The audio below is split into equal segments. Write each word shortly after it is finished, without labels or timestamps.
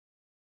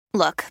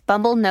Look,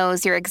 Bumble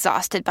knows you're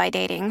exhausted by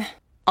dating.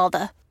 All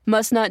the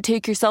must not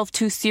take yourself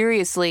too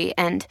seriously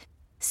and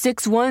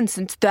 6'1"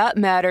 since that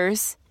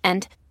matters.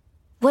 And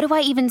what do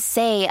I even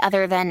say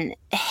other than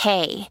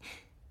hey?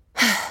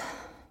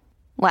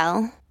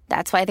 Well,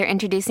 that's why they're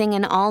introducing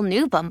an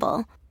all-new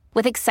Bumble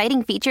with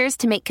exciting features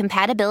to make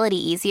compatibility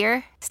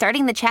easier,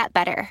 starting the chat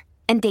better,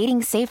 and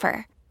dating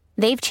safer.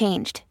 They've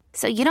changed,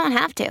 so you don't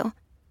have to.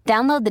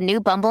 Download the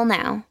new Bumble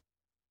now.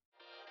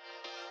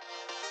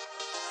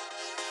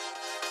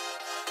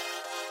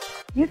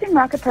 Using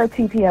Rocket Pro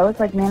TPO is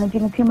like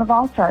managing a team of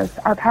all-stars.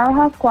 Our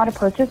powerhouse squad of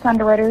purchase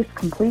underwriters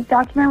complete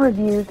document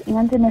reviews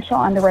and initial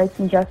underwrites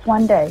in just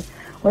one day.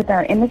 With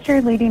our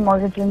industry-leading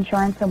mortgage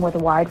insurance and with a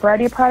wide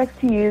variety of products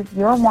to use,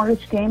 your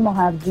mortgage game will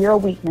have zero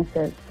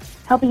weaknesses,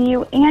 helping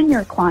you and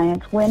your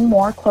clients win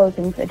more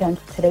closings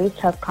against today's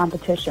tough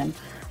competition.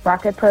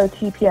 Rocket Pro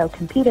TPO,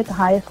 compete at the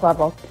highest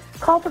level.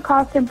 Call for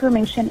cost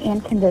information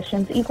and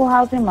conditions. Equal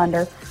housing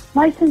lender,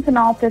 licensed in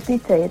all 50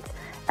 states.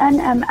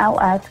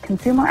 NMLS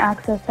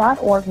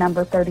consumeraccess.org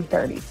number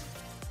 3030.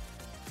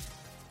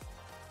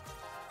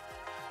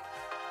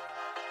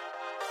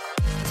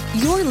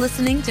 You're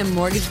listening to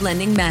Mortgage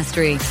Lending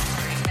Mastery.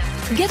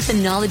 Get the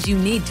knowledge you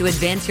need to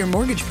advance your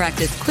mortgage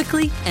practice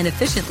quickly and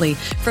efficiently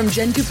from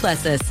Jen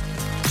Duplessis,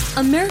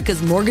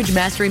 America's Mortgage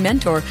Mastery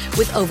mentor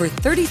with over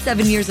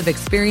 37 years of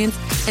experience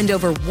and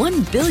over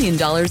 $1 billion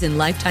in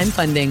lifetime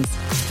fundings.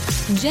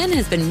 Jen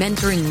has been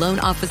mentoring loan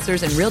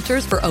officers and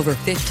realtors for over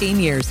 15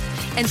 years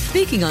and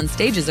speaking on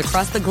stages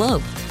across the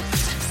globe.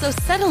 So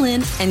settle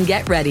in and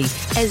get ready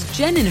as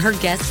Jen and her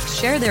guests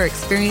share their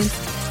experience,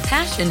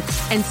 passion,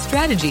 and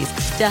strategies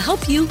to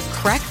help you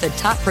crack the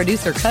top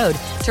producer code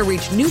to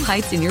reach new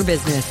heights in your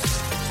business.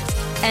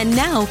 And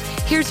now,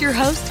 here's your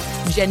host,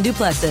 Jen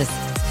Duplessis,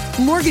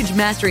 Mortgage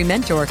Mastery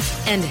Mentor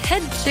and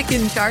head chick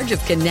in charge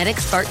of Kinetic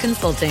Spark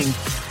Consulting.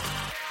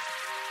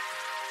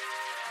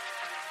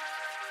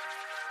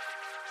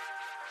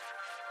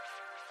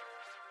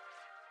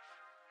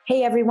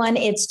 Hey everyone,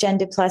 it's Jen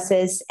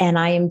Duplessis, and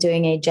I am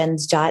doing a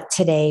Jen's Jot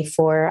today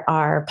for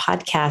our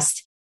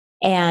podcast.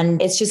 And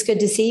it's just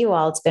good to see you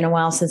all. It's been a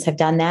while since I've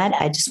done that.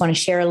 I just want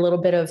to share a little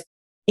bit of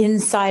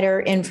insider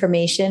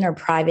information or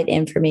private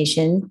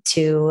information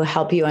to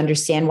help you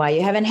understand why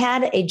you haven't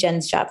had a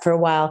Jen's Jot for a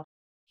while.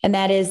 And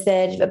that is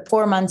that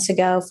 5 months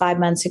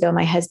ago,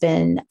 my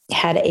husband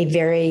had a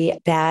very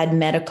bad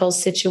medical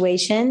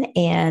situation,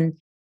 and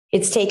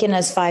it's taken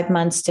us 5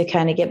 months to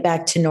kind of get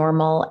back to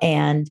normal.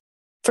 And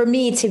for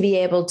me to be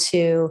able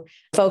to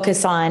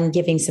focus on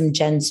giving some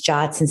Jen's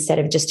Jots instead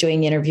of just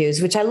doing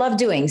interviews, which I love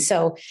doing.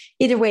 So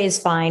either way is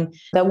fine.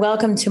 But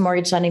welcome to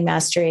Mortgage Lending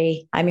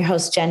Mastery. I'm your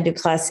host, Jen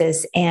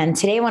Duplessis. And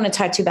today I want to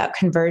talk to you about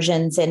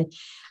conversions. And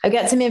I've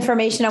got some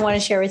information I want to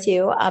share with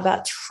you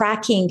about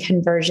tracking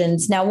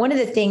conversions. Now, one of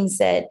the things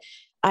that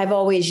I've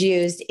always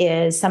used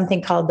is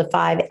something called the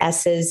 5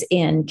 S's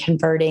in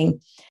converting.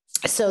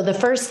 So the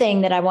first thing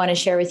that I want to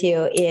share with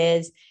you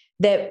is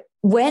that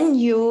when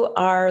you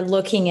are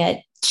looking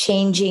at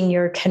changing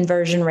your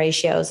conversion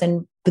ratios,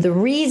 and the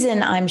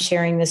reason I'm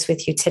sharing this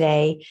with you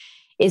today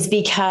is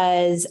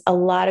because a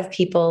lot of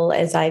people,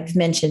 as I've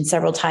mentioned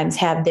several times,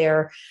 have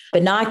their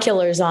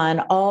binoculars on,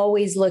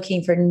 always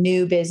looking for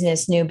new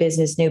business.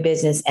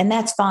 And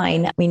that's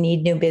fine. We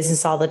need new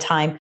business all the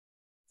time.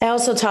 I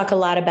also talk a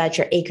lot about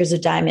your acres of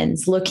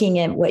diamonds, looking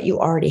at what you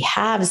already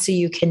have so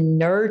you can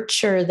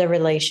nurture the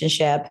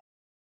relationship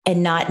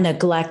and not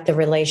neglect the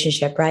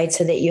relationship, right?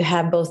 So that you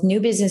have both new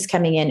business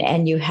coming in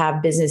and you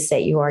have business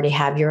that you already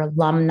have, your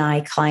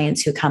alumni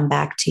clients who come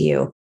back to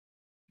you.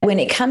 When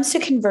it comes to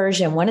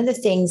conversion, one of the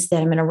things that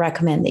I'm going to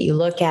recommend that you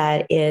look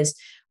at is,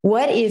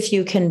 what if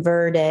you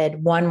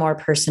converted one more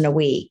person a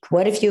week?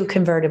 What if you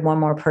converted one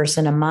more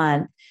person a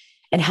month?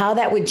 And how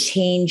that would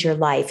change your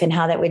life and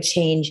how that would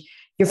change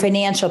your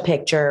financial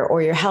picture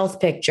or your health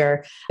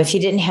picture if you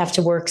didn't have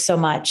to work so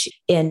much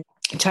in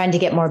trying to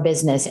get more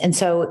business. And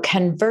so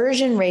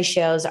conversion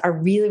ratios are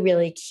really,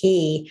 really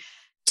key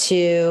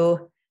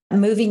to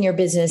moving your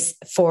business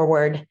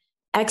forward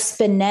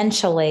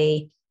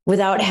exponentially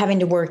without having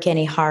to work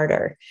any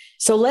harder.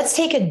 So let's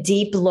take a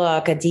deep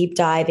look, a deep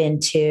dive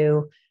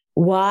into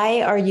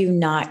why are you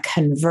not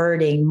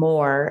converting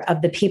more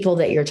of the people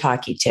that you're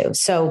talking to?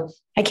 So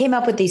I came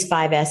up with these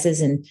 5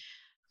 S's, and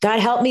God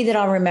help me that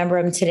I'll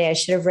remember them today. I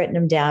should have written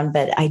them down,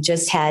 but I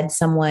just had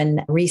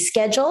someone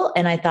reschedule.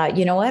 And I thought,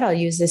 you know what? I'll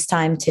use this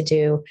time to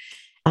do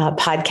a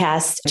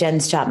podcast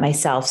Jen's Jot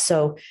myself.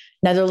 So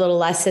another little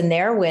lesson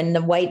there: when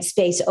the white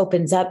space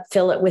opens up,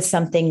 fill it with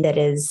something that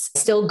is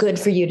still good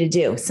for you to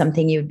do,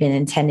 something you've been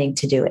intending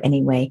to do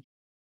anyway.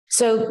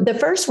 So the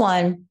first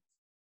one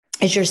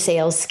is your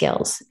sales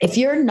skills. If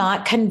you're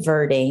not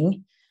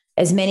converting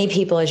as many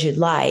people as you'd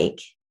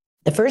like,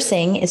 the first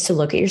thing is to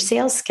look at your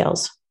sales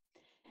skills.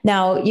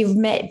 Now,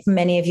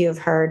 many of you have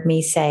heard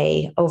me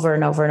say over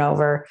and over and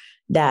over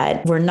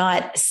that we're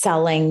not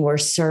selling, we're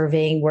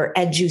serving, we're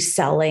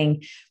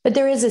edu-selling, but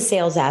there is a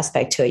sales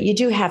aspect to it. You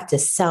do have to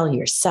sell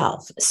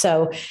yourself.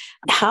 So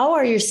how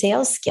are your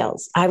sales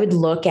skills? I would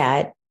look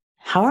at,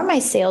 how are my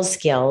sales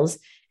skills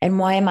And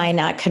why am I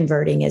not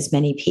converting as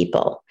many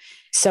people?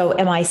 So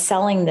am I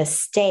selling the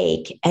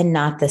steak and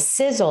not the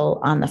sizzle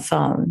on the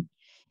phone?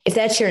 If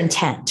that's your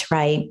intent,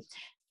 right?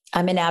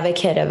 I'm an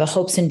advocate of a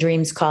hopes and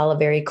dreams call, a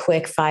very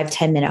quick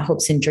 5-10 minute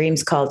hopes and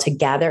dreams call to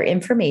gather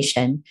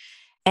information,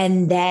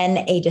 and then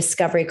a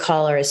discovery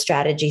call or a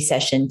strategy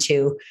session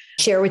to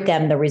share with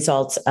them the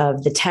results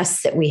of the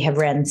tests that we have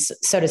run,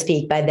 so to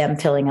speak, by them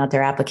filling out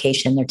their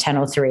application, their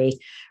 1003,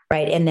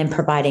 right? And then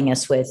providing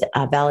us with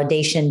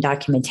validation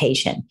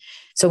documentation.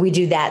 So we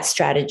do that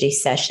strategy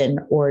session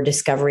or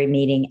discovery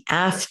meeting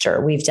after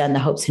we've done the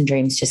hopes and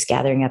dreams, just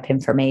gathering up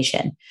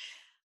information.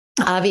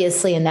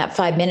 Obviously, in that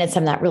 5 minutes,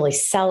 I'm not really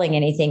selling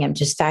anything. I'm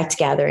just fact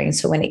gathering.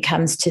 So when it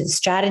comes to the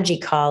strategy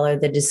call or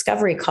the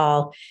discovery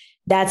call,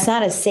 that's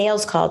not a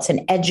sales call. It's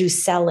an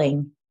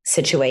edu-selling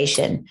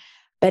situation.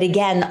 But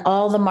again,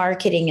 all the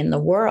marketing in the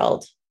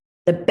world,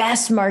 the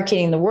best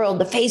marketing in the world,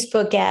 the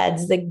Facebook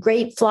ads, the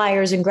great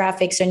flyers and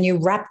graphics, and you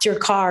wrapped your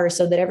car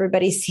so that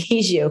everybody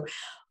sees you.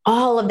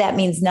 All of that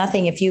means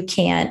nothing if you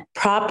can't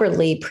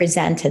properly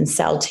present and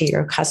sell to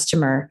your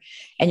customer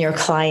and your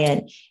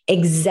client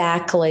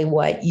exactly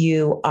what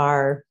you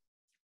are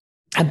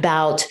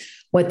about,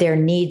 what their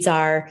needs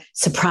are,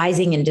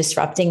 surprising and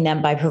disrupting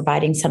them by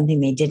providing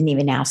something they didn't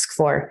even ask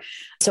for.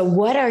 So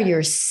what are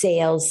your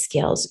sales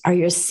skills? Are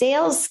your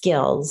sales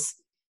skills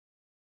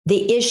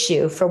the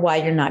issue for why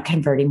you're not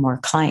converting more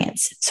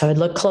clients? So I'd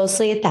look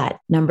closely at that.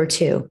 Number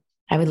 2,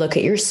 I would look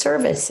at your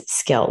service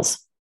skills.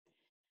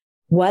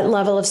 What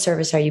level of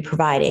service are you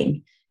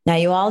providing? Now,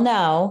 you all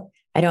know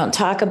I don't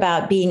talk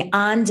about being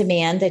on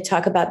demand. I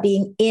talk about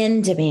being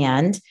in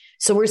demand.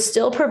 So we're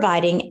still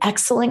providing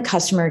excellent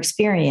customer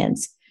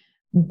experience.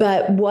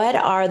 But what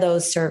are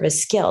those service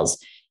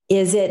skills?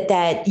 Is it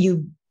that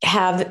you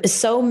have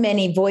so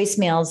many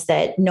voicemails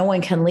that no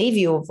one can leave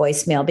you a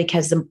voicemail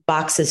because the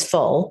box is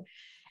full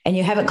and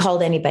you haven't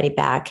called anybody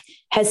back?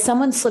 Has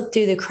someone slipped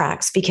through the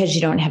cracks because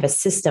you don't have a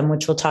system,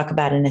 which we'll talk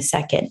about in a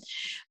second?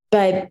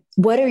 But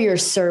what are your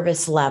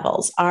service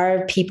levels?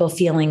 Are people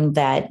feeling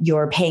that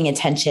you're paying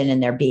attention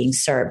and they're being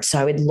served? So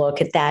I would look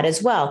at that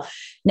as well.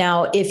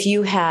 Now, if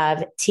you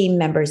have team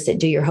members that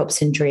do your hopes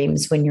and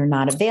dreams when you're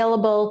not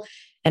available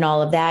and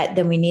all of that,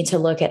 then we need to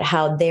look at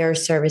how they're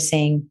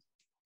servicing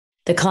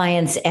the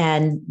clients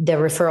and the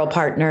referral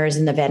partners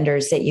and the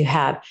vendors that you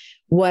have.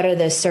 What are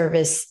the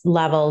service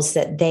levels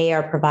that they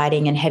are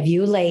providing? And have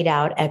you laid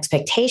out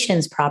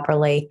expectations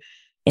properly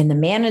in the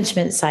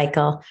management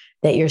cycle,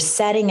 that you're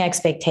setting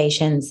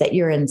expectations, that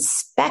you're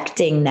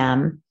inspecting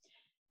them,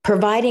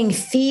 providing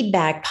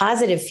feedback,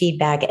 positive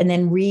feedback, and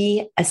then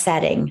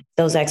resetting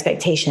those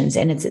expectations?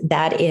 And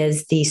that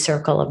is the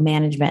circle of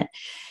management.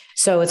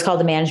 So it's called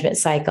the management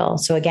cycle.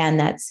 So again,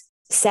 that's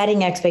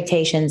setting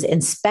expectations,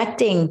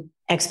 inspecting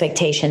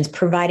expectations,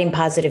 providing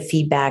positive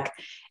feedback,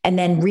 and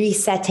then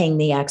resetting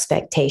the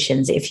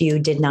expectations if you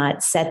did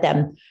not set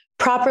them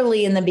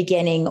properly in the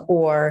beginning,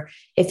 or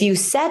if you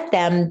set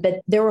them,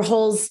 but there were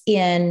holes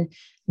in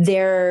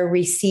their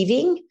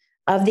receiving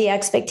of the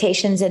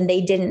expectations and they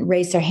didn't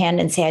raise their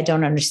hand and say, I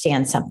don't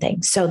understand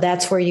something. So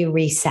that's where you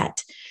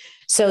reset.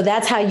 So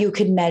that's how you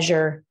could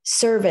measure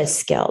service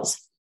skills.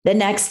 The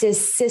next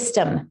is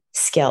system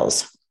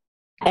skills.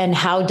 And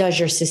how does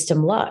your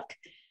system look?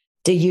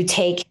 Do you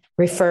take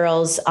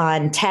referrals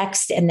on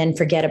text and then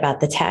forget about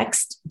the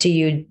text? Do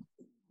you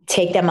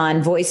take them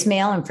on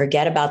voicemail and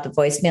forget about the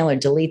voicemail or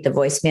delete the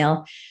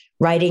voicemail,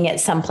 writing it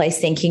someplace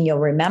thinking you'll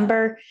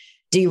remember?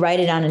 Do you write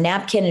it on a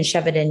napkin and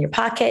shove it in your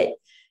pocket?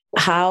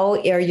 How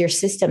are your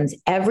systems?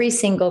 Every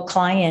single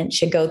client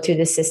should go through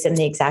the system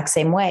the exact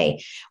same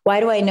way. Why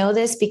do I know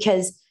this?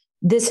 Because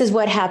this is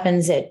what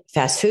happens at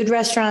fast food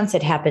restaurants.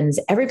 It happens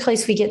every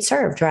place we get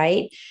served,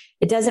 right?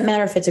 It doesn't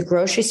matter if it's a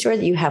grocery store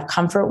that you have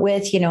comfort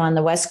with, on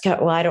the West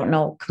Coast. Well, I don't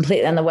know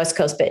completely on the West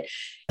Coast, but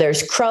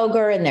there's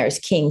Kroger and there's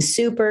King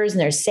Supers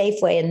and there's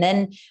Safeway. And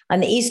then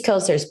on the East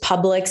Coast, there's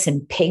Publix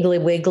and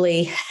Piggly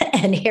Wiggly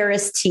and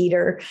Harris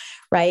Teeter,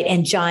 right?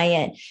 And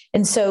Giant.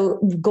 And so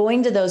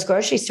going to those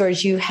grocery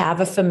stores, you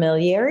have a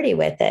familiarity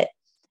with it.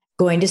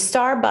 Going to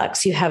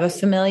Starbucks, you have a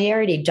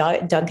familiarity.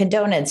 Dunkin'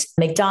 Donuts,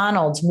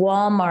 McDonald's,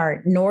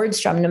 Walmart,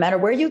 Nordstrom, no matter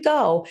where you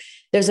go,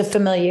 there's a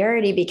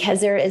familiarity because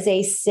there is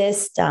a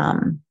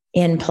system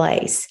in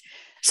place.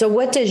 So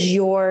what does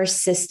your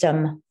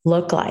system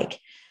look like?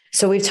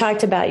 So we've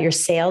talked about your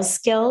sales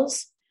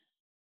skills,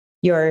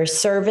 your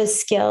service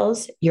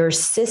skills, your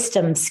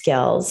system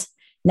skills.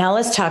 Now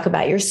let's talk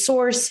about your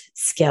source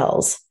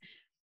skills.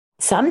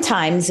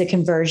 Sometimes the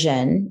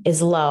conversion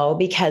is low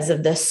because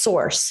of the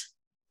source.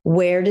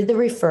 Where did the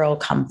referral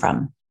come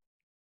from?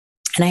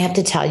 And I have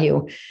to tell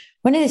you,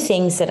 one of the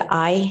things that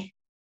I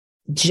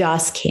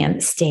just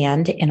can't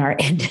stand in our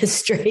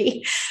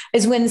industry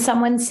is when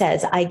someone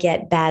says, I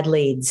get bad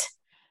leads.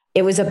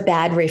 It was a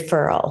bad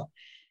referral.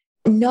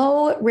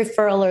 No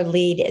referral or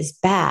lead is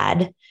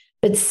bad,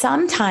 but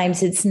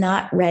sometimes it's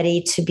not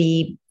ready to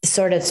be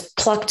sort of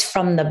plucked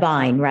from the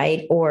vine,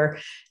 right? Or,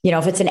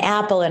 if it's an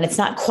apple and it's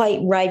not quite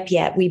ripe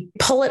yet, we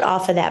pull it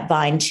off of that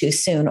vine too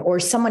soon, or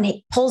someone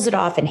pulls it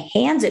off and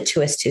hands it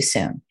to us too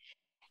soon.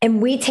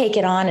 And we take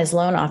it on as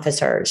loan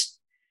officers,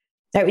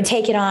 right? We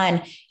take it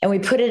on and we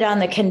put it on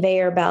the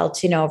conveyor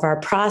belt, of our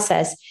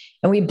process,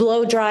 and we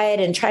blow dry it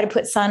and try to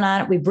put sun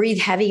on it. We breathe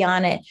heavy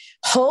on it,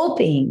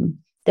 hoping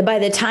that by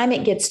the time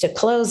it gets to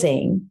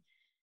closing,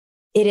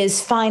 it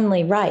is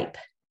finally ripe,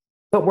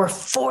 but we're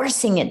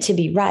forcing it to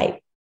be ripe.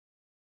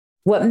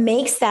 What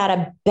makes that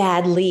a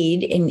bad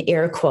lead, in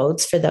air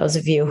quotes, for those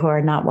of you who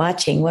are not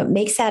watching, what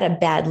makes that a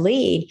bad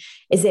lead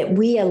is that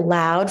we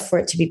allowed for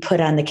it to be put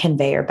on the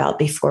conveyor belt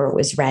before it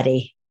was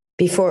ready,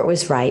 before it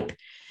was ripe.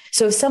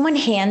 So if someone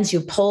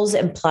pulls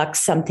and plucks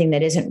something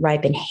that isn't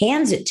ripe and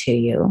hands it to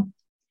you,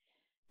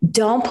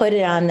 don't put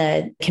it on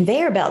the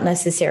conveyor belt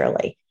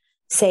necessarily.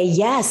 Say,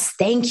 yes,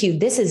 thank you.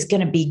 This is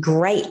going to be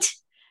great.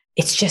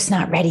 It's just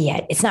not ready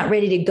yet. It's not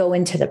ready to go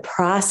into the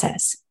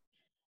process.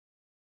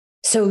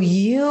 So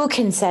you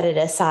can set it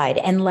aside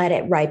and let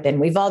it ripen.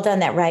 We've all done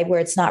that, right? Where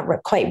it's not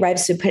quite ripe.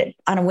 So we put it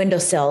on a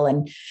windowsill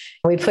and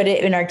we put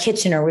it in our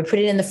kitchen, or we put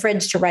it in the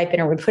fridge to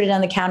ripen, or we put it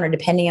on the counter,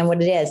 depending on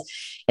what it is.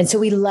 And so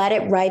we let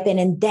it ripen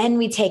and then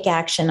we take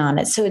action on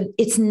it. So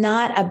it's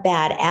not a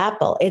bad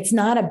apple. It's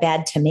not a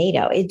bad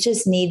tomato. It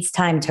just needs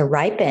time to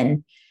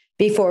ripen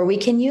before we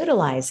can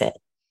utilize it.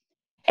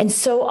 And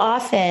so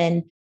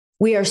often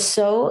we are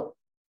so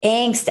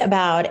angst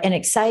about and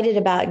excited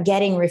about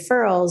getting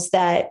referrals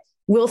that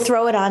we'll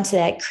throw it onto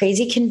that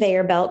crazy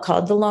conveyor belt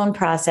called the loan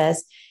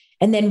process.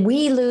 And then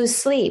we lose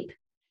sleep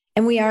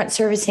and we aren't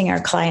servicing our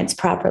clients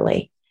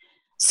properly.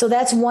 So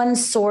that's one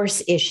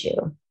source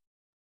issue.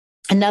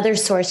 Another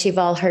source, you've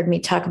all heard me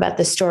talk about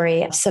the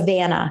story of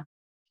Savannah,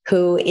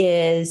 who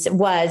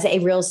was a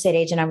real estate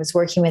agent I was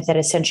working with at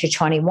a Century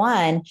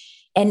 21.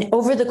 And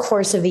over the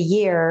course of a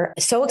year,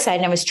 so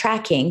excited, I was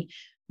tracking,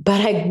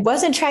 but I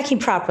wasn't tracking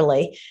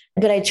properly,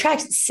 but I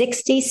tracked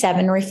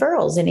 67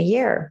 referrals in a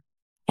year.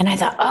 And I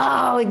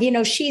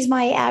thought, she's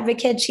my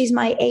advocate. She's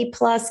my A+.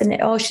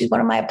 And she's one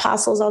of my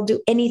apostles. I'll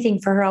do anything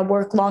for her. I'll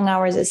work long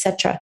hours,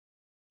 etc.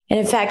 And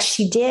in fact,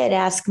 she did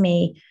ask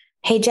me,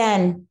 hey,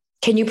 Jen,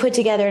 can you put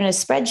together in a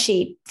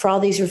spreadsheet for all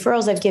these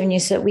referrals I've given you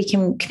so that we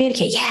can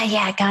communicate? Yeah,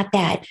 I got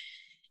that.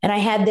 And I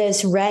had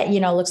this red,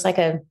 looks like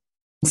a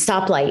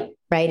stoplight,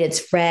 right?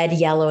 It's red,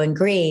 yellow, and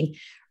green.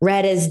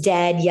 Red is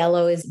dead.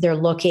 Yellow is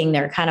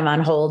they're kind of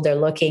on hold, they're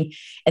looking.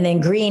 And then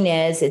green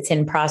is it's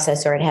in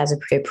process or it has a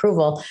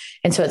pre-approval.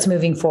 And so it's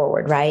moving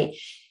forward, right?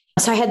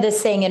 So I had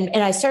this thing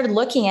and I started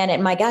looking at it.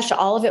 And my gosh,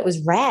 all of it was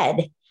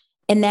red.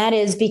 And that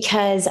is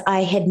because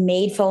I had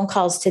made phone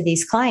calls to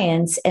these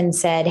clients and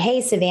said, hey,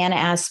 Savannah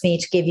asked me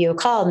to give you a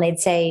call. And they'd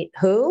say,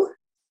 who?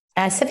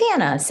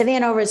 Savannah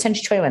over at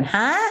Century 21.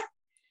 Huh?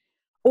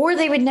 Or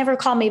they would never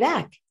call me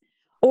back.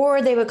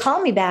 Or they would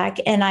call me back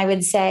and I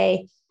would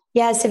say,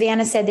 yeah,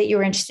 Savannah said that you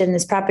were interested in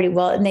this property.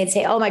 Well, and they'd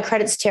say, oh, my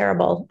credit's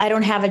terrible. I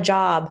don't have a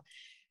job,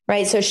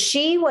 right? So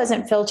she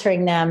wasn't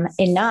filtering them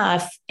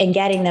enough and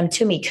getting them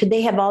to me. Could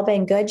they have all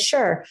been good?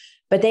 Sure.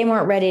 But they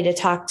weren't ready to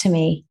talk to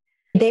me.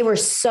 They were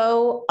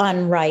so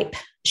unripe.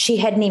 She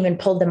hadn't even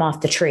pulled them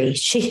off the tree.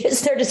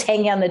 They're just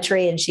hanging on the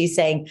tree and she's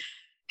saying,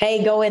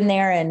 hey, go in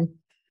there and,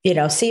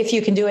 see if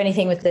you can do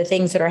anything with the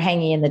things that are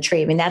hanging in the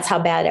tree. I mean, that's how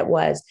bad it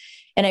was.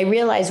 And I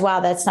realized, wow,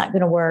 that's not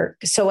going to work.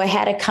 So I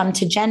had to come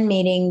to Jen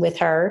meeting with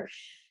her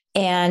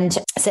and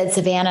said,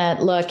 Savannah,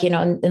 look, in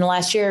the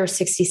last year,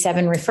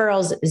 67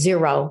 referrals,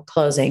 0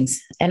 closings.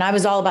 And I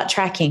was all about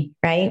tracking,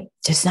 right?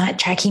 Just not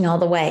tracking all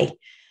the way,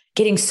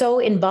 getting so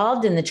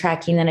involved in the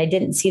tracking that I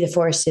didn't see the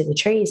forest through the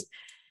trees.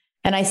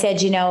 And I said,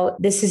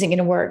 this isn't going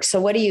to work.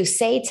 So what do you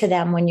say to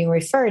them when you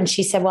refer? And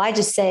she said, well, I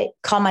just say,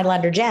 call my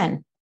lender,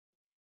 Jen.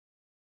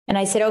 And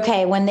I said,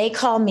 okay, when they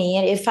call me,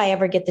 and if I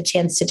ever get the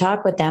chance to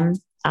talk with them,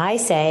 I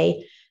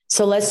say,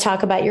 so let's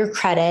talk about your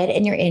credit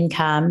and your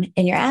income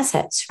and your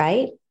assets,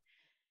 right?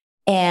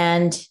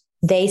 And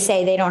they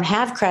say they don't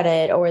have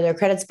credit or their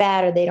credit's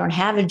bad or they don't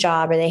have a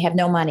job or they have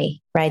no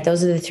money, right?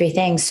 Those are the 3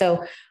 things.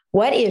 So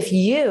what if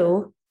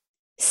you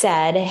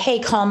said, hey,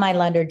 call my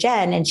lender,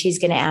 Jen, and she's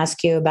going to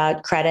ask you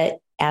about credit,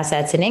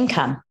 assets, and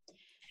income,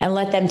 and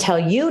let them tell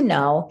you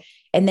no.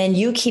 And then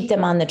you keep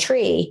them on the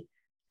tree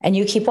and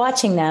you keep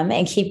watching them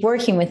and keep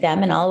working with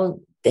them. And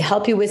I'll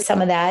help you with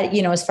some of that,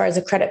 as far as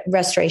the credit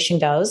restoration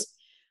goes,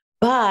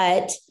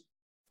 but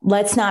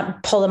let's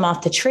not pull them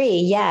off the tree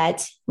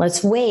yet.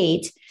 Let's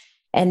wait.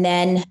 And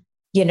then,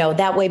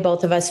 that way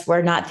both of us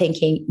were not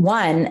thinking,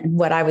 one,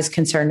 what I was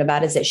concerned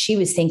about is that she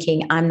was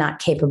thinking I'm not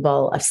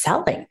capable of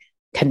selling,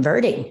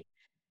 converting.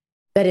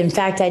 But in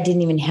fact, I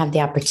didn't even have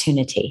the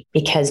opportunity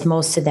because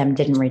most of them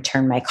didn't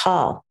return my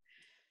call.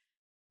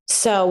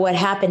 So what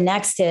happened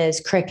next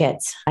is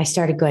crickets. I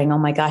started going, oh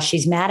my gosh,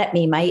 she's mad at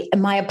me.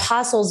 My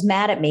apostle's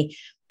mad at me,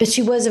 but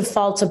she was a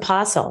false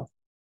apostle.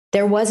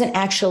 There wasn't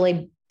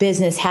actually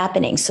business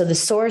happening. So the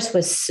source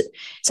was,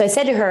 so I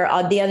said to her,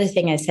 the other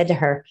thing I said to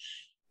her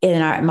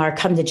in our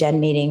come to Jen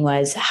meeting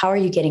was, how are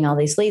you getting all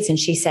these leads? And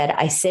she said,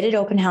 I sit at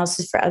open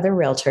houses for other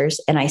realtors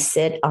and I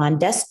sit on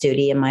desk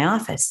duty in my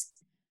office.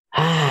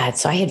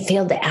 So I had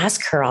failed to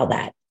ask her all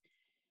that.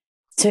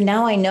 So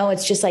now I know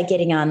it's just like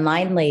getting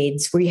online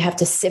leads where you have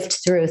to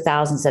sift through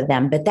thousands of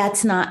them, but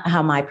that's not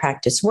how my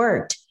practice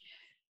worked.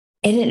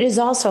 And it is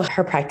also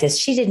her practice.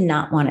 She did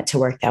not want it to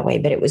work that way,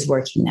 but it was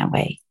working that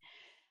way.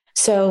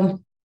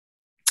 So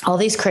all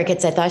these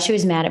crickets, I thought she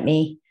was mad at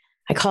me.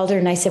 I called her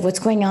and I said, what's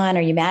going on?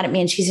 Are you mad at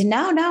me? And she said,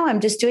 no, I'm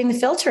just doing the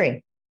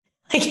filtering.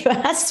 Like you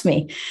asked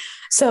me.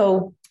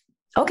 So,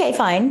 okay,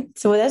 fine.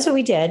 So that's what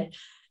we did.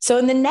 So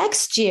in the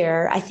next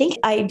year,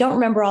 I don't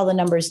remember all the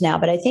numbers now,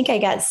 but I think I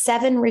got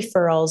 7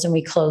 referrals and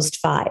we closed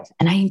 5.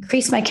 And I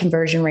increased my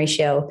conversion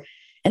ratio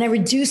and I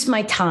reduced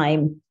my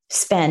time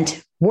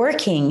spent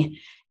working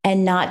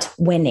and not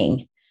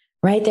winning,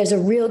 right? There's a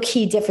real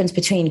key difference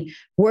between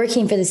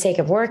working for the sake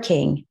of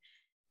working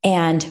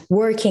and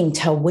working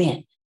to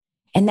win.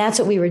 And that's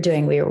what we were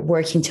doing. We were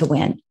working to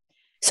win.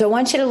 So I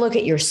want you to look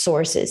at your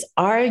sources.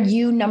 Are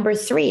you number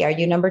 3? Are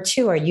you number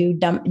 2? Are you,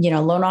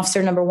 loan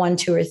officer number 1,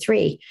 2, or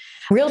 3?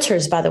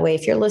 Realtors, by the way,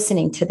 if you're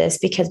listening to this,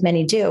 because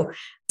many do,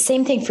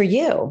 same thing for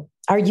you.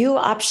 Are you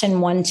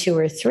option 1, 2,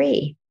 or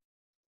 3?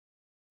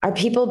 Are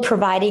people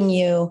providing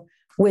you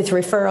with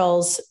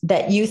referrals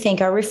that you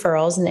think are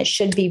referrals and that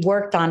should be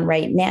worked on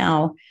right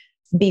now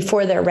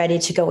before they're ready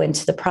to go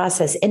into the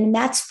process? And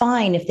that's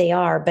fine if they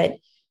are, but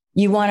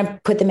you want to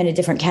put them in a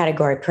different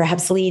category,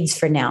 perhaps leads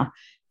for now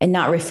and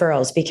not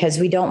referrals, because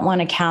we don't want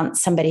to count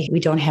somebody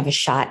we don't have a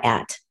shot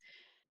at.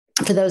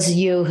 For those of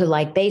you who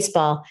like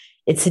baseball,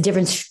 it's the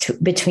difference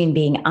between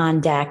being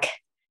on deck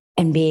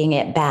and being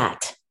at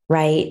bat,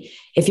 right?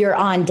 If you're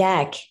on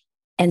deck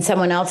and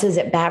someone else is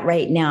at bat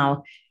right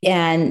now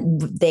and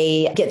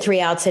they get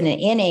 3 outs in an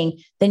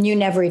inning, then you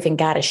never even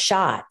got a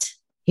shot.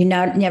 You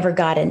never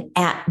got an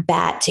at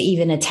bat to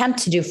even attempt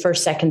to do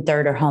first, second,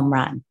 third, or home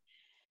run.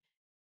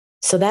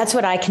 So that's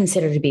what I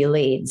consider to be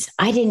leads.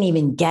 I didn't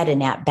even get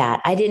an at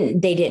bat.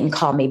 They didn't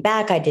call me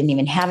back. I didn't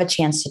even have a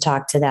chance to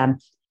talk to them.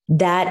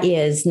 That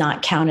is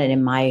not counted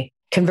in my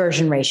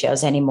conversion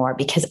ratios anymore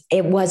because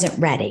it wasn't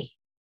ready.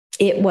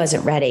 It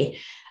wasn't ready.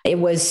 It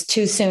was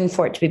too soon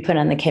for it to be put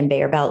on the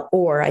conveyor belt,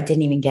 or I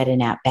didn't even get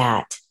an at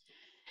bat.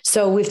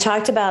 So we've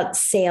talked about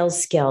sales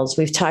skills.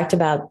 We've talked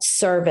about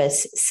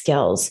service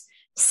skills,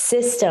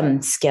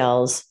 system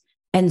skills,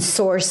 and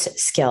source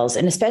skills.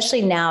 And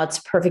especially now, it's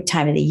a perfect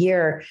time of the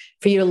year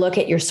for you to look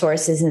at your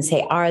sources and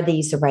say, are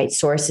these the right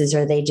sources?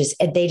 Or are they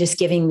just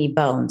giving me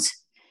bones?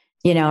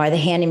 Are they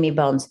handing me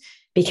bones?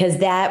 Because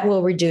that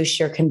will reduce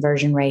your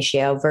conversion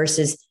ratio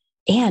versus,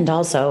 and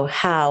also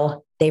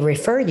how they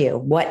refer you.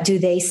 What do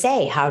they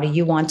say? How do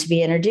you want to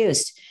be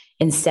introduced?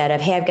 Instead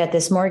of, hey, I've got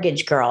this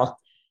mortgage girl.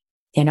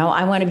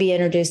 I want to be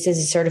introduced as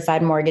a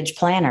certified mortgage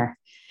planner.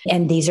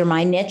 And these are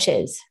my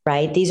niches,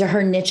 right? These are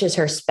her niches,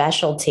 her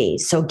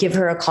specialties. So give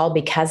her a call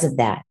because of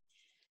that.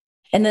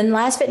 And then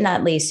last but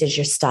not least is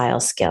your style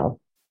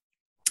skill.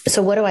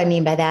 So what do I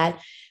mean by that?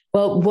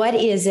 Well, what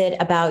is it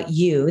about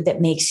you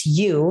that makes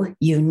you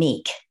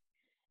unique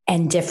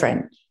and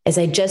different? As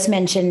I just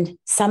mentioned,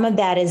 some of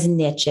that is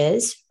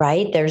niches,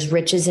 right? There's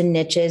riches and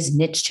niches,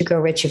 niche to grow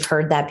rich. You've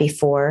heard that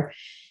before.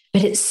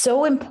 But it's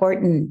so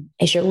important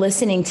as you're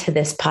listening to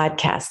this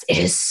podcast, it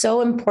is so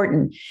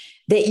important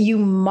that you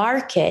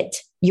market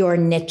your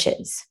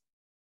niches.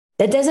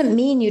 That doesn't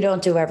mean you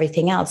don't do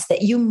everything else,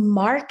 that you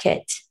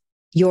market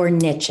your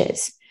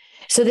niches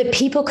so that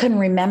people can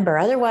remember.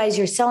 Otherwise,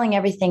 you're selling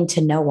everything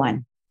to no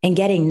one and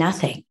getting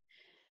nothing.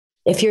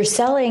 If you're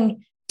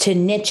selling to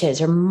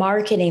niches or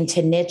marketing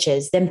to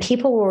niches, then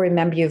people will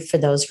remember you for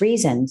those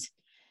reasons,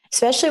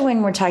 especially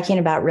when we're talking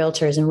about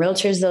realtors. And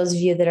realtors, those of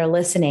you that are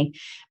listening,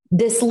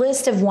 this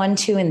list of 1,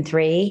 2, and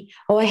 3,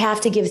 I have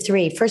to give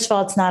 3. First of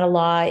all, it's not a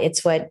law.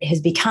 It's what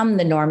has become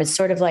the norm. It's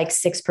sort of like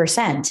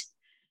 6%.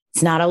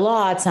 It's not a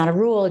law. It's not a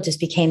rule. It just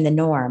became the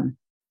norm,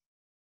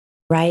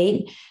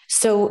 right?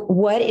 So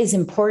what is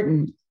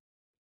important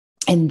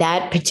in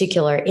that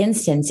particular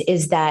instance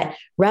is that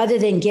rather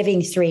than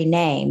giving 3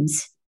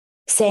 names,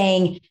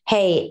 saying,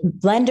 hey,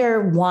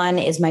 lender 1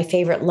 is my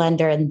favorite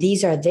lender, and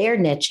these are their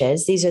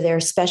niches. These are their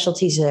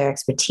specialties or their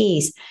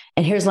expertise.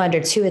 And here's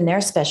lender 2 and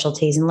their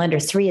specialties and lender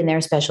 3 and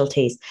their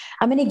specialties.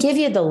 I'm going to give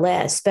you the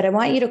list, but I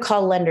want you to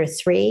call lender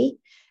 3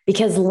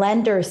 because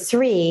lender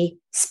 3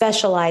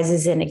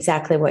 specializes in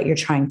exactly what you're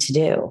trying to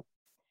do.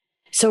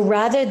 So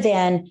rather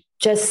than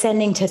just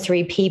sending to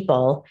 3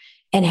 people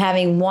and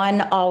having one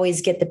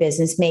always get the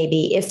business,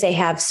 maybe if they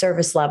have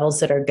service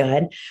levels that are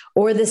good,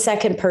 or the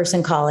second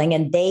person calling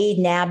and they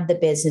nabbed the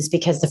business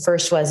because the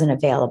first wasn't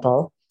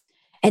available,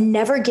 and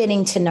never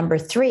getting to number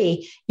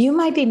 3, you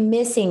might be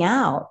missing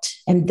out.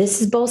 And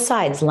this is both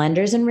sides,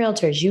 lenders and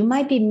realtors. You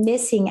might be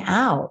missing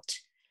out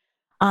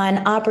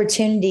on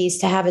opportunities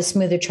to have a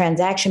smoother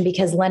transaction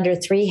because lender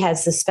 3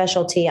 has the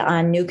specialty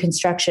on new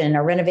construction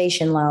or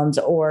renovation loans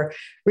or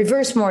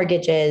reverse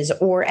mortgages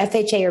or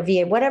FHA or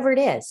VA, whatever it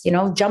is,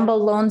 jumbo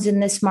loans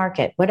in this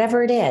market,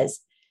 whatever it is.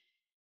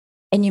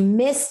 And you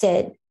missed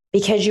it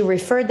because you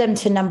referred them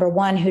to number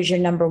 1, who's your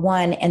number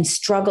 1, and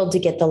struggled to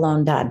get the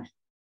loan done.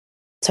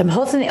 So I'm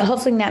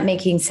hopefully that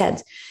making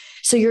sense.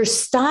 So your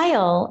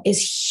style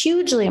is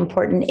hugely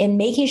important in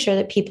making sure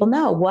that people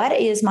know what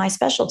is my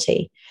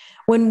specialty.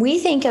 When we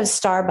think of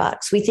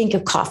Starbucks, we think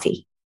of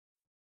coffee.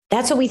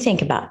 That's what we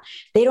think about.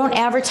 They don't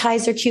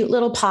advertise their cute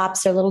little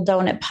pops, their little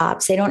donut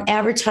pops. They don't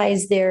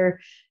advertise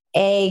their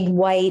egg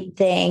white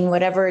thing,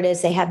 whatever it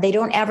is they have. They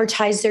don't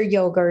advertise their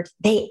yogurt.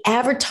 They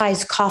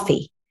advertise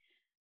coffee,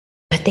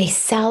 but they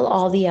sell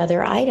all the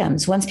other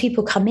items. Once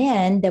people come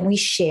in, then we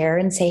share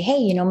and say,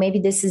 hey, maybe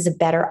this is a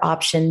better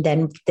option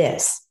than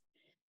this,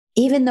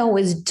 even though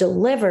it was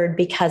delivered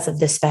because of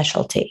the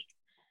specialty.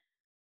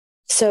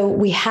 So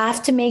we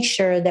have to make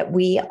sure that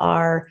we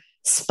are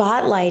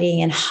spotlighting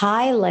and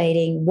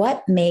highlighting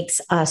what makes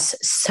us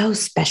so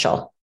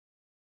special.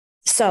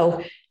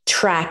 So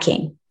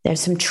tracking,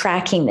 there's some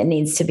tracking that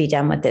needs to be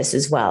done with this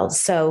as well.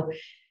 So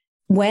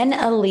when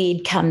a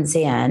lead comes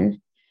in,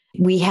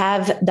 we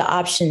have the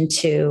option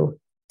to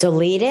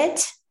delete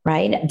it,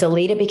 right?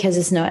 Delete it because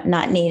it's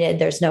not needed.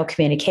 There's no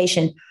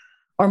communication,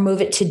 or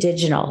move it to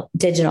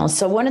digital.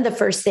 So one of the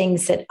first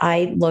things that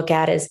I look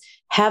at is,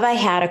 have I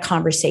had a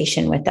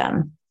conversation with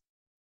them?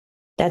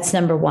 That's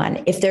number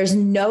one. If there's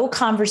no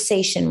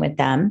conversation with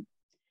them,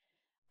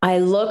 I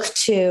look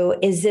to,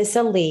 is this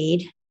a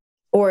lead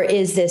or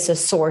is this a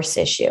source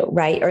issue,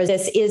 right? Or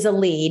this is a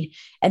lead,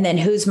 and then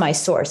who's my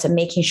source? I'm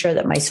making sure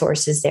that my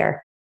source is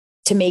there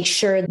to make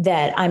sure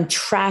that I'm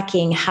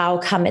tracking how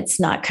come it's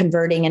not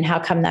converting and how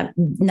come that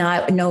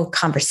no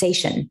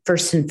conversation,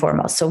 first and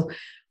foremost. So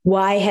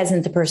why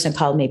hasn't the person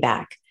called me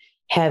back?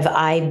 Have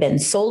I been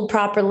sold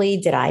properly?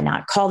 Did I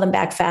not call them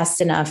back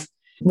fast enough?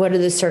 What are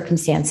the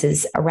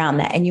circumstances around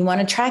that? And you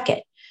want to track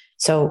it.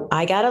 So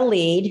I got a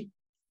lead.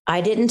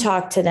 I didn't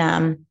talk to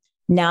them.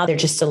 Now they're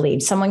just a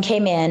lead. Someone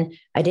came in.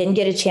 I didn't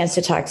get a chance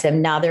to talk to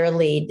them. Now they're a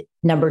lead.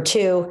 Number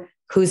two,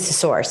 who's the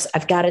source?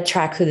 I've got to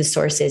track who the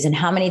source is. And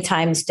how many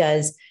times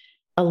does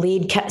a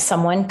lead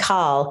someone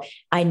call?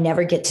 I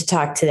never get to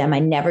talk to them. I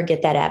never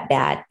get that at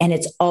bat. And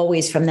it's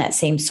always from that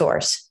same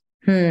source.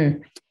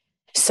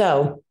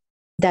 So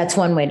that's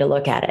one way to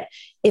look at it.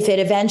 If it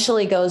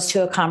eventually goes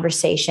to a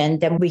conversation,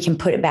 then we can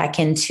put it back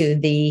into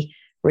the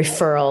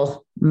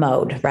referral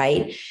mode,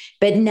 right?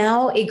 But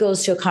now it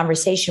goes to a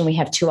conversation. We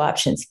have two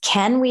options.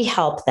 Can we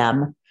help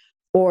them,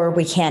 or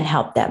we can't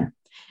help them?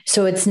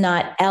 So it's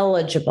not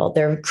eligible.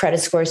 Their credit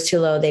score is too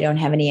low. They don't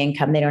have any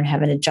income. They don't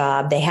have a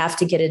job. They have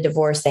to get a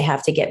divorce. They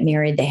have to get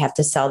married. They have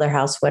to sell their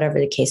house, whatever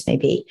the case may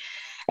be.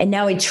 And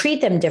now we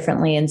treat them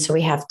differently. And so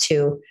we have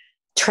to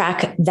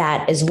track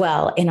that as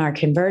well in our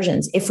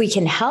conversions. If we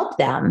can help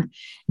them,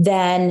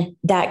 then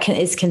that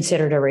is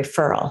considered a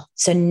referral.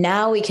 So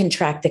now we can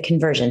track the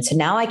conversion. So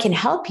now I can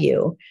help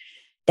you.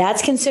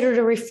 That's considered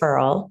a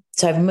referral.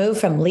 So I've moved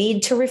from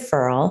lead to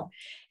referral.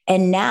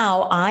 And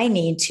now I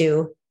need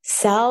to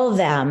sell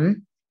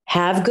them,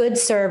 have good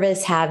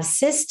service, have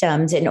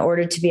systems in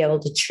order to be able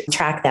to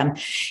track them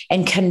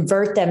and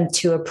convert them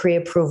to a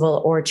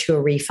pre-approval or to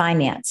a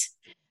refinance.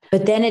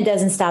 But then it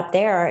doesn't stop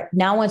there.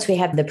 Now, once we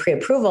have the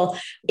pre-approval,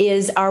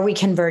 are we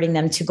converting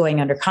them to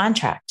going under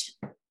contract?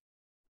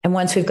 And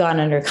once we've gone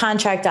under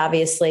contract,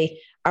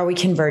 obviously, are we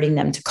converting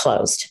them to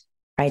closed,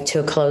 right? To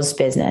a closed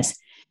business.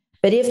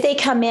 But if they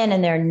come in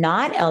and they're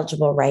not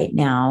eligible right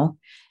now,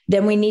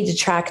 then we need to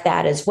track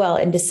that as well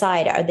and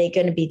decide, are they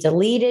going to be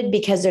deleted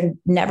because they're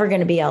never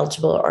going to be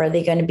eligible, or are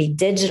they going to be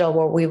digital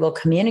where we will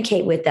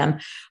communicate with them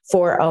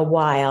for a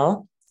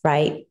while,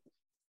 right?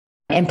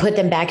 And put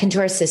them back into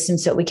our system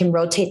so that we can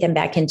rotate them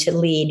back into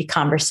lead,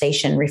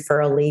 conversation,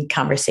 referral, lead,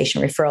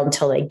 conversation, referral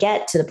until they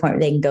get to the point where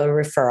they can go to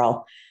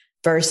referral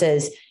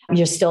versus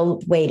you're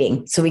still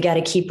waiting. So we got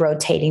to keep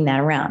rotating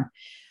that around.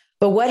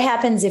 But what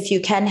happens if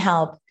you can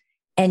help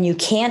and you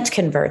can't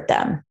convert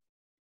them?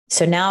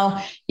 So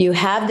now you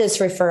have this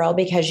referral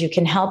because you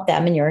can help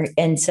them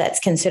and so that's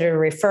considered a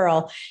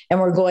referral. And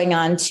we're going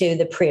on to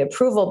the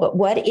pre-approval. But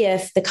what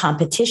if the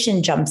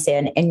competition jumps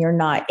in and you're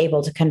not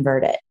able to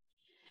convert it?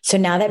 So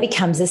now that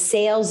becomes a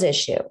sales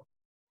issue,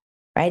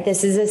 right?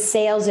 This is a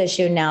sales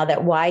issue now,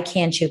 that why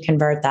can't you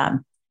convert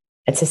them?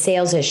 It's a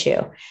sales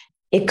issue.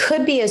 It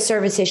could be a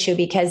service issue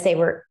because they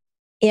were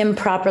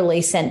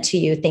improperly sent to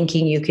you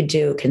thinking you could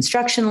do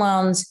construction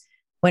loans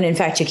when in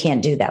fact you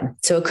can't do them.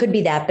 So it could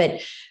be that,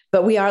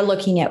 but we are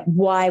looking at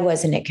why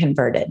wasn't it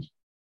converted?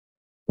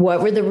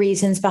 What were the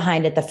reasons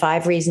behind it? The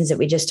 5 reasons that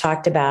we just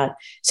talked about.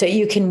 So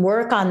you can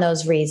work on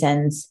those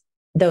reasons,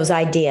 those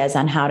ideas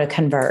on how to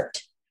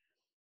convert.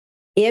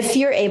 If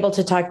you're able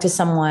to talk to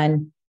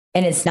someone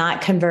and it's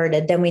not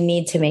converted, then we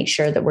need to make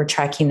sure that we're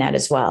tracking that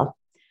as well.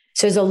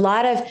 So there's a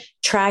lot of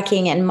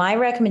tracking. And my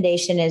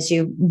recommendation is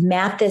you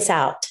map this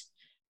out.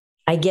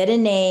 I get a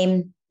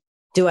name.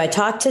 Do I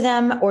talk to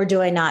them or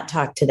do I not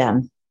talk to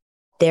them?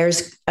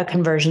 There's a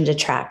conversion to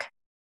track,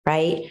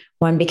 right?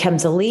 One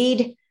becomes a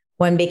lead.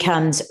 One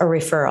becomes a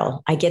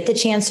referral. I get the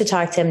chance to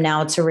talk to them.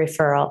 Now it's a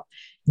referral.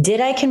 Did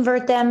I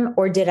convert them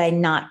or did I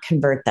not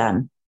convert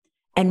them?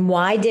 And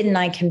why didn't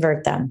I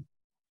convert them?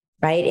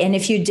 Right. And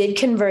if you did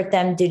convert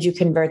them, did you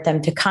convert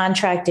them to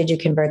contract? Did you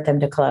convert them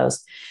to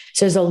close?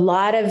 So there's a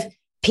lot of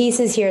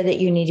pieces here that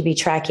you need to be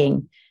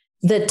tracking.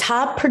 The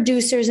top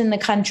producers in the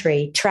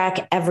country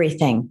track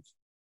everything.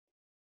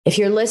 If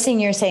you're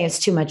listening, you're saying it's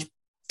too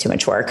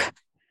much work,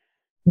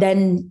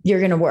 then you're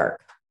going to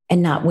work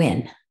and not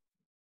win.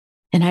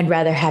 And I'd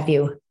rather have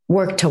you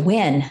work to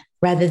win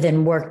rather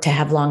than work to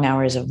have long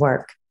hours of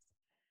work.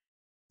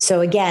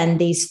 So again,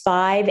 these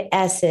 5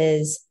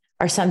 S's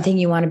are something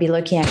you want to be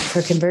looking at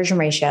for conversion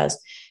ratios,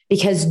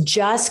 because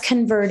just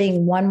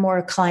converting one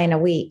more client a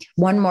week,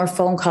 one more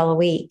phone call a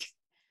week,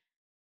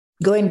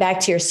 going back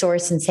to your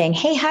source and saying,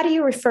 hey, how do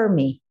you refer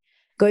me?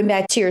 Going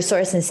back to your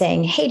source and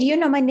saying, hey, do you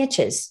know my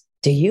niches?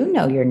 Do you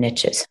know your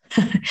niches?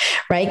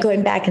 Right?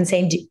 Going back and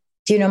saying, do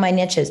you know my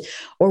niches?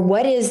 Or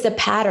what is the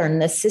pattern,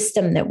 the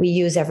system that we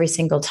use every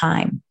single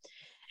time?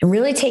 And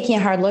really taking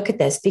a hard look at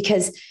this,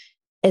 because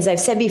as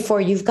I've said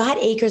before, you've got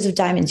acres of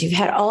diamonds. You've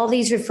had all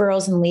these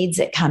referrals and leads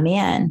that come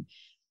in,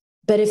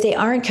 but if they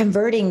aren't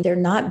converting, they're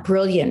not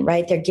brilliant,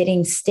 right? They're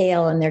getting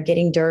stale and they're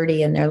getting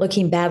dirty and they're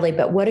looking badly.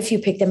 But what if you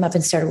pick them up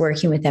and started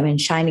working with them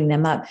and shining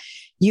them up?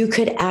 You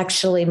could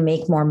actually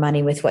make more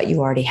money with what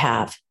you already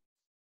have.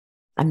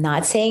 I'm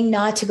not saying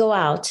not to go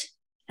out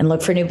and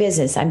look for new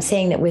business. I'm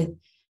saying that with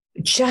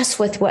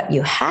what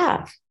you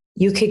have,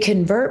 you could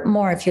convert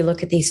more if you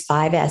look at these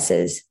 5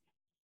 S's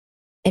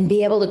and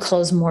be able to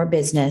close more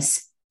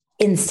business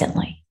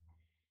instantly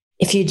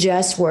if you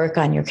just work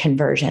on your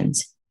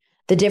conversions.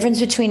 The difference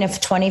between a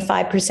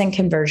 25%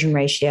 conversion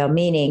ratio,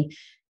 meaning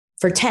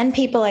for 10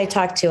 people I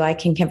talk to, I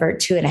can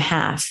convert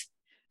 2.5,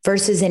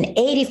 versus an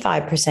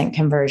 85%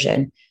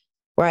 conversion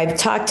where I've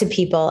talked to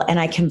people and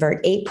I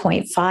convert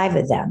 8.5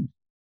 of them,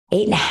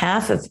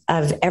 8.5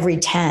 of every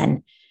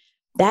 10.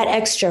 That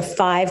extra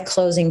 5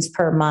 closings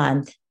per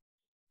month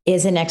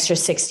is an extra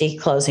 60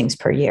 closings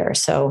per year.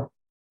 So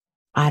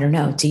I don't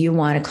know, do you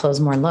want to close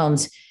more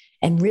loans?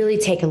 And really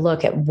take a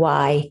look at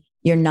why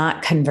you're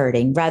not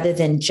converting rather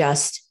than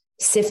just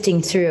sifting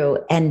through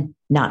and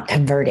not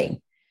converting.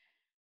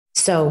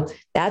 So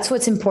that's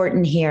what's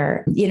important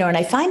here. And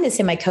I find this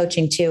in my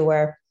coaching too,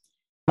 where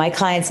my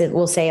clients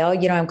will say, oh,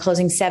 I'm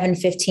closing 7,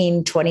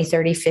 15, 20,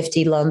 30,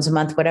 50 loans a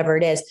month, whatever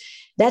it is.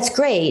 That's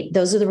great.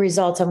 Those are the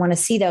results. I want to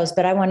see those,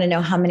 but I want to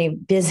know how many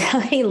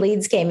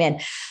leads came in.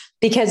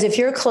 Because if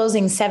you're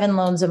closing 7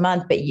 loans a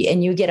month,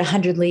 and you get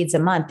 100 leads a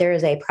month, there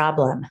is a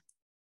problem.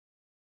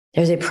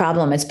 There's a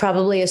problem. It's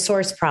probably a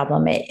source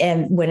problem.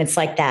 And when it's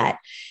like that,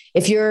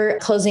 if you're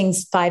closing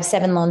 5,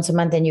 7 loans a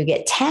month and you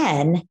get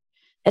 10,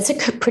 that's a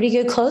pretty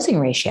good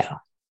closing ratio.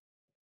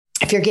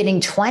 If you're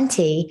getting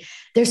 20,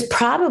 there's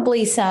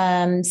probably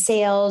some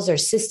sales or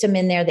system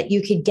in there that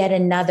you could get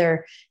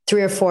another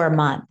 3 or 4 a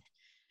month.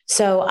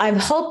 So I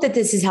hope that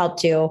this has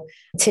helped you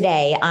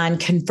today on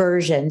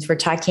conversions. We're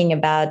talking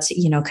about,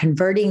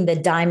 converting the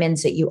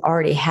diamonds that you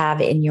already have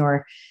in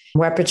your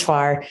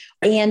repertoire,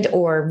 and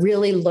or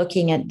really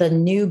looking at the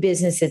new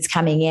business that's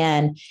coming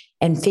in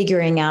and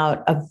figuring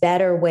out a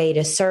better way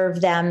to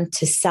serve them,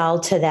 to sell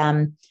to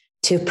them,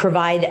 to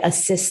provide a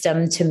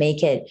system to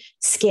make it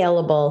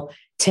scalable,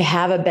 to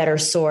have a better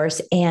source,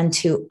 and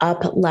to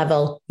up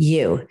level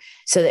you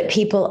so that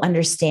people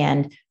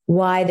understand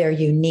why they're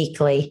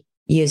uniquely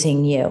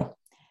using you.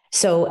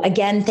 So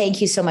again,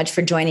 thank you so much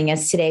for joining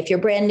us today. If you're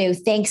brand new,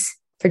 thanks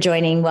for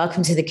joining.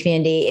 Welcome to the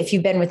community. If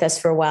you've been with us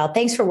for a while,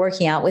 thanks for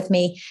working out with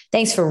me.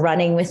 Thanks for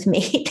running with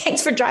me.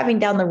 Thanks for driving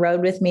down the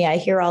road with me. I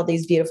hear all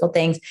these beautiful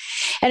things.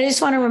 And I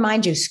just want to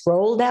remind you,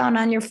 scroll down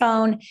on your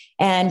phone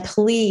and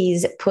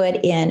please put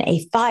in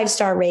a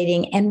 5-star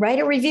rating and write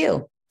a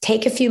review.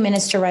 Take a few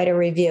minutes to write a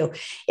review.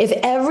 If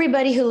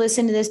everybody who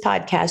listened to this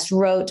podcast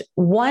wrote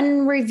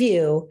 1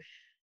 review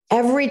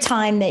every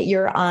time that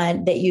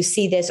you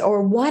see this,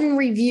 or 1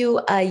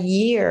 review a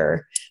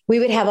year, we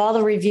would have all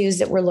the reviews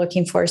that we're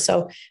looking for.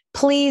 So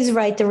please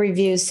write the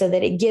reviews so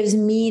that it gives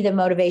me the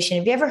motivation.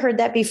 Have you ever heard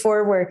that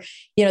before where,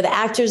 the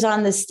actors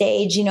on the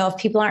stage, if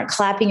people aren't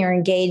clapping or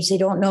engaged, they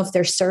don't know if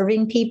they're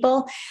serving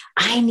people?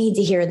 I need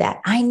to hear that.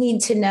 I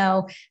need to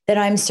know that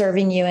I'm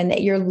serving you and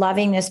that you're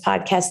loving this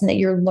podcast and that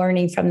you're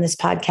learning from this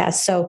podcast.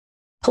 So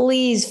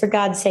please, for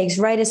God's sakes,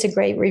 write us a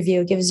great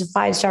review. Give us a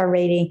 5-star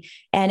rating.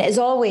 And as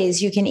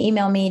always, you can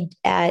email me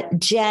at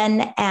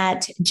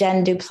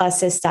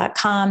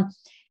jen@jenduplessis.com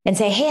and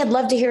say, hey, I'd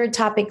love to hear a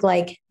topic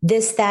like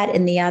this, that,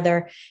 and the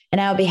other. And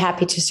I'll be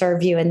happy to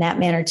serve you in that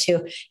manner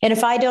too. And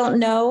if I don't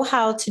know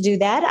how to do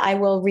that, I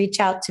will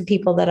reach out to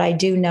people that I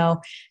do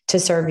know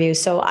to serve you.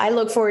 So I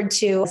look forward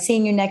to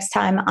seeing you next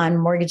time on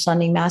Mortgage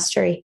Lending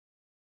Mastery.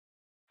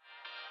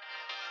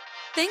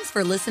 Thanks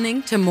for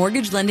listening to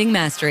Mortgage Lending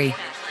Mastery.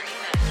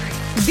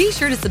 Be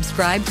sure to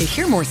subscribe to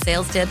hear more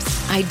sales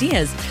tips,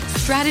 ideas,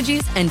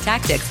 strategies, and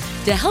tactics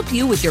to help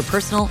you with your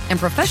personal and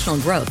professional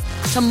growth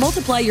to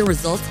multiply your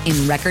results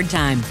in record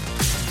time.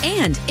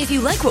 And if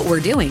you like what we're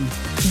doing,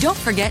 don't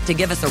forget to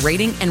give us a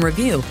rating and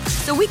review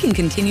so we can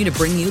continue to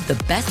bring you the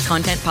best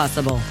content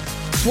possible.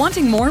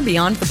 Wanting more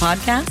beyond the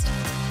podcast?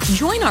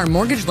 Join our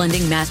Mortgage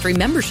Lending Mastery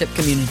membership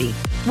community,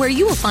 where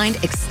you will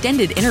find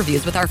extended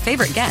interviews with our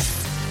favorite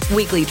guests,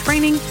 weekly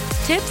training,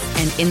 tips,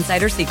 and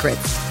insider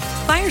secrets,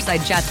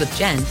 fireside chats with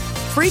Jen,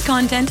 free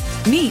content,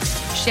 meet,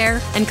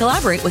 share, and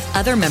collaborate with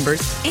other members,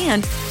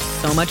 and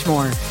so much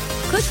more.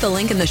 Click the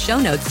link in the show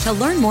notes to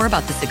learn more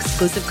about this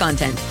exclusive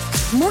content.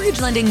 Mortgage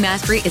Lending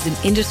Mastery is an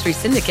industry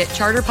syndicate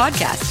charter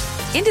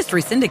podcast.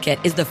 Industry Syndicate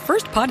is the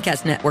first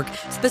podcast network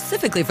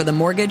specifically for the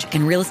mortgage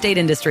and real estate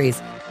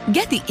industries.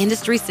 Get the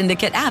Industry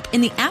Syndicate app in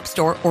the App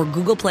Store or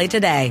Google Play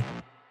today.